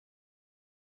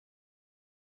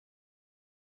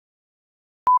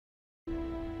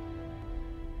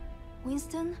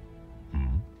Winston?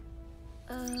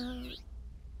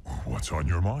 What's on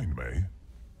your mind, May?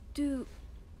 Do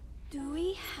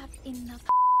we have enough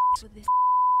for this?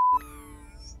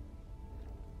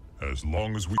 As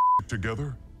long as we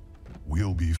together,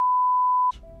 we'll be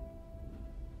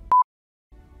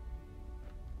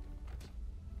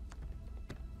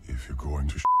If you're going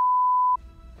to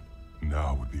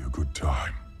now would be a good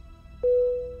time.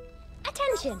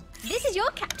 Attention! This is your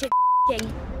captain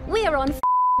king. We're on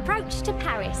approach to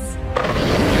Paris.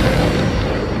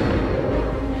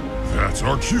 That's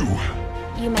our cue.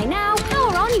 You may now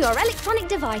power on your electronic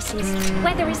devices.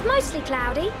 Weather is mostly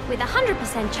cloudy, with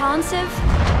 100% chance of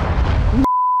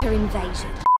invasion.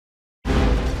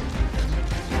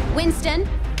 Winston,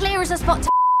 clear as a spot to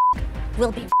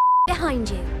we'll be behind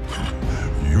you.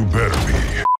 You better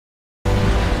be.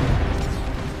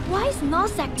 Why is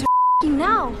Nossack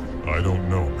now? I don't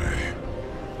know, May.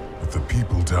 But the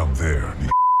people down there need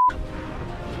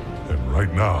and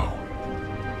right now,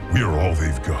 we are all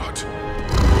they've got.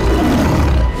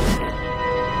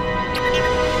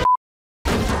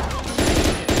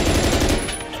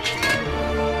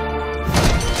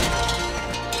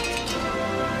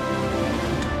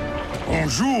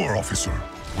 Bonjour, officer.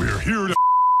 We're here to...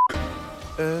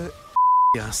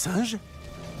 y a un singe?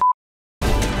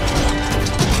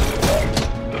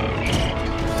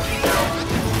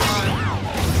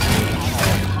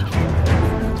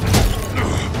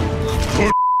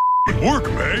 Good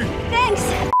work, May. Thanks!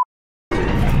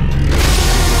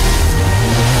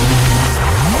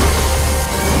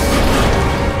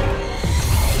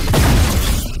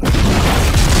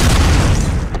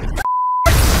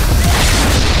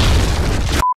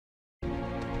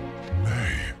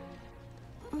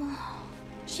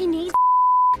 She needs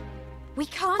we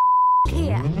can't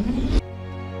here.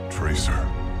 Tracer.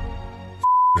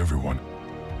 Everyone.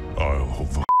 I'll hold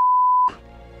the...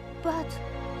 But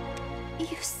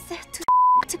you said to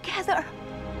together.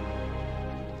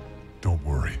 Don't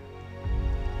worry.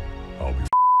 I'll be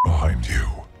behind you.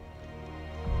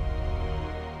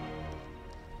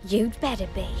 You'd better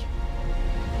be.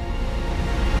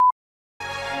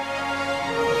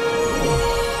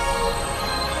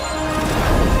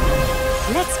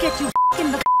 Let's get you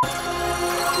in the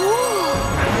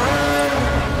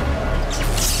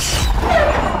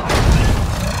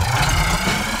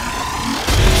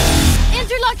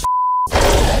interlock.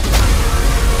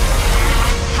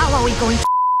 How are we going to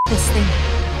this thing?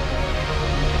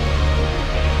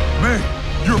 May,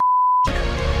 you're...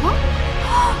 What?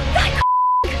 That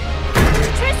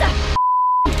Trissa!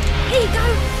 Here you go!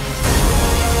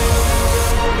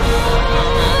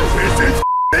 This is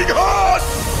big hot!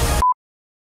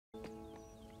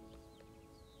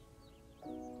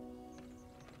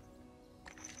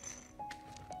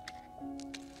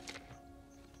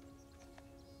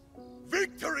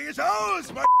 Victory is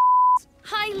ours, my...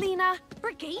 Hi, Lena.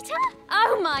 Brigitte?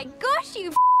 Oh my gosh,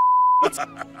 you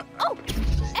Oh,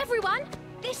 everyone,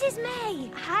 this is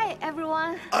May. Hi,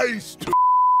 everyone. Ice to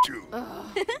you.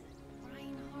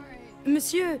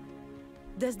 Monsieur,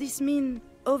 does this mean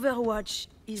Overwatch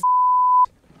is...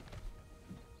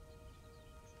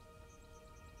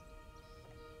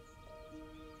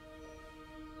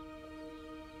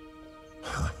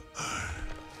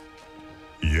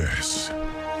 Yes.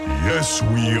 Yes,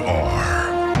 we are.